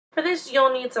For this,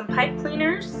 you'll need some pipe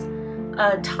cleaners,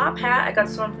 a top hat, I got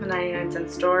this one from the 99-cent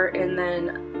store, and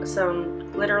then some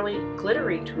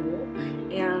glittery tool,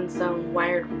 and some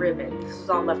wired ribbon. This is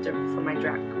all left over from my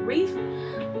drac wreath.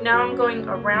 Now I'm going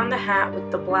around the hat with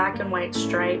the black and white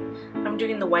stripe. I'm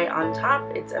doing the white on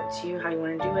top. It's up to you how you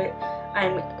want to do it.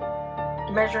 I'm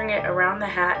measuring it around the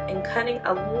hat and cutting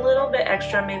a little bit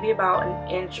extra, maybe about an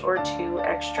inch or two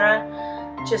extra,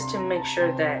 just to make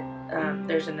sure that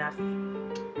there's enough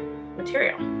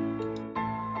material.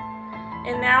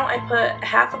 And now I put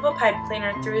half of a pipe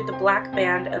cleaner through the black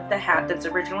band of the hat that's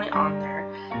originally on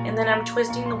there, and then I'm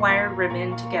twisting the wire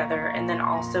ribbon together and then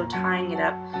also tying it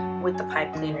up with the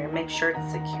pipe cleaner. Make sure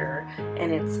it's secure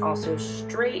and it's also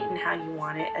straight and how you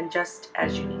want it, and just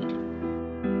as you need.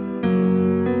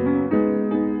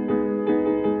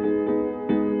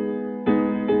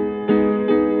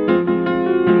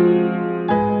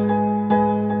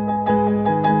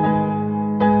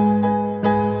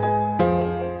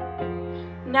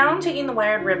 Now I'm taking the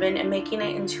wired ribbon and making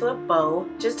it into a bow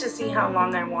just to see how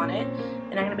long I want it,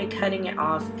 and I'm going to be cutting it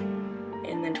off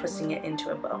and then twisting it into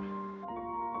a bow.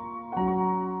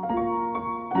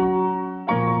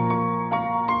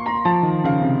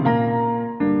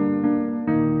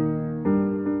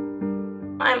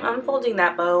 I'm unfolding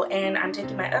that bow and I'm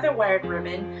taking my other wired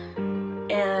ribbon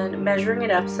and measuring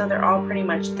it up so they're all pretty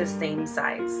much the same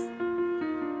size.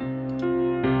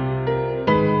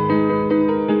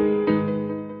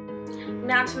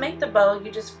 Now to make the bow, you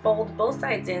just fold both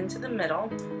sides into the middle,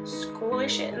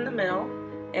 squish it in the middle,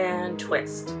 and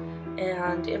twist.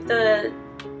 And if the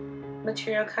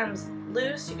material comes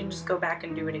loose, you can just go back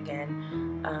and do it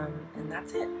again, and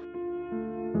that's it.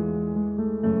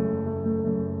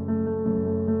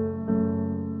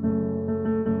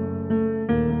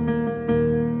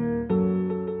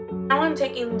 Now I'm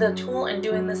taking the tool and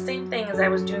doing the same thing as I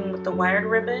was doing with the wired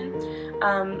ribbon.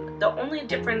 The only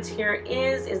difference here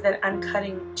is that I'm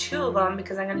cutting two of them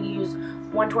because I'm going to use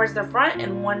one towards the front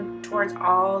and one towards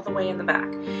all the way in the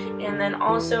back. And then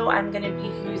also I'm going to be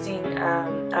using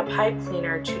a pipe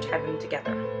cleaner to tie them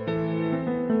together.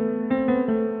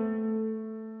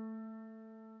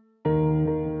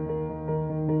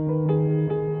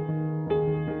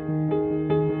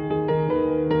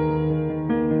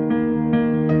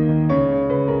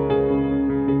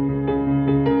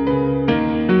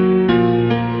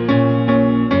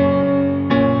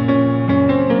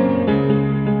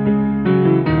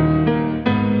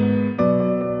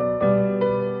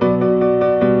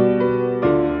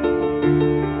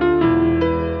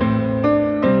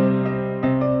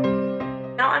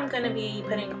 Going to be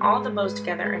putting all the bows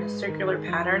together in a circular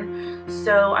pattern,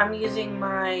 so I'm using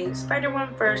my spider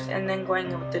one first and then going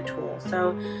in with the tool.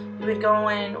 So you would go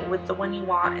in with the one you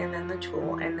want and then the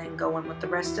tool, and then go in with the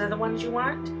rest of the ones you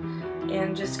want,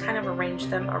 and just kind of arrange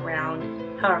them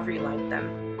around however you like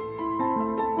them.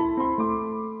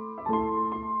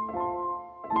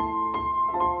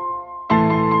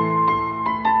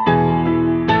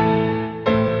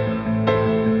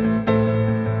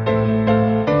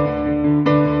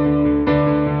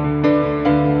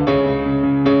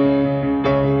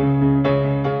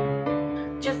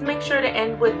 To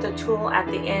end with the tool at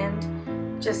the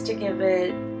end just to give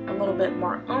it a little bit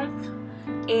more oomph.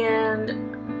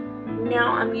 And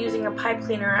now I'm using a pipe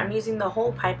cleaner. I'm using the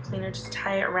whole pipe cleaner, just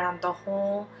tie it around the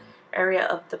whole area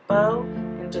of the bow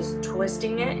and just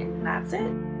twisting it, and that's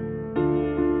it.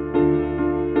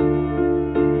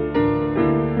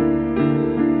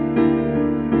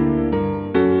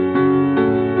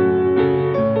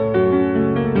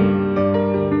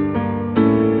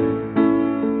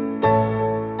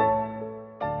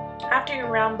 After your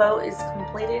round bow is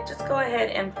completed, just go ahead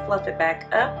and fluff it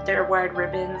back up. There are wired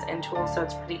ribbons and tools, so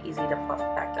it's pretty easy to fluff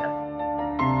it back up.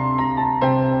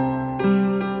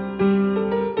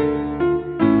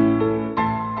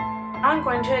 Now I'm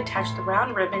going to attach the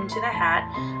round ribbon to the hat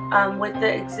with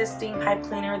the existing pipe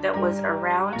cleaner that was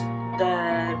around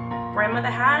the brim of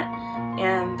the hat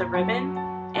and the ribbon,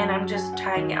 and I'm just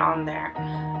tying it on there.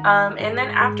 And then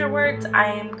afterwards, I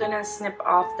am going to snip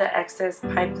off the excess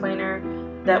pipe cleaner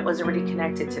that was already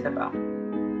connected to the bow.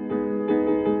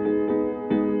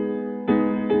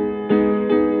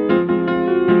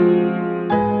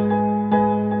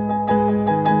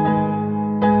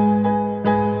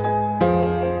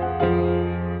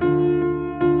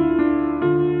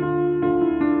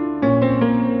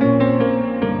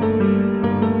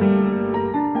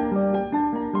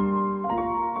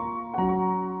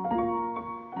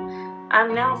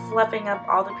 I'm now fluffing up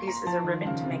all the pieces of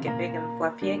ribbon to make it big and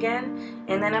fluffy again.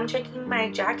 And then I'm taking my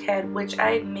jack head, which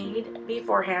I made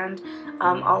beforehand.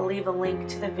 I'll leave a link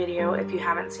to the video if you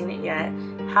haven't seen it yet,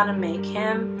 how to make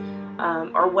him,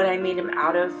 or what I made him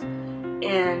out of.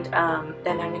 And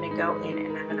then I'm going to go in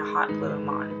and I'm going to hot glue him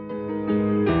on.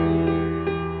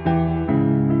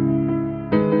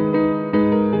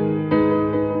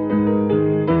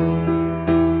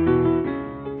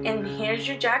 And here's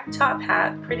your jack top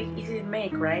hat. Pretty easy to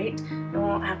make, right? You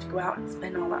won't have to go out and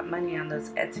spend all that money on those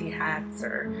Etsy hats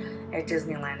or at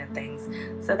Disneyland and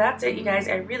things. So that's it, you guys.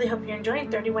 I really hope you're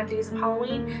enjoying 31 Days of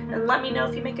Halloween. And let me know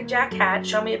if you make a jack hat.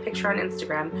 Show me a picture on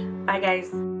Instagram. Bye,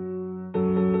 guys.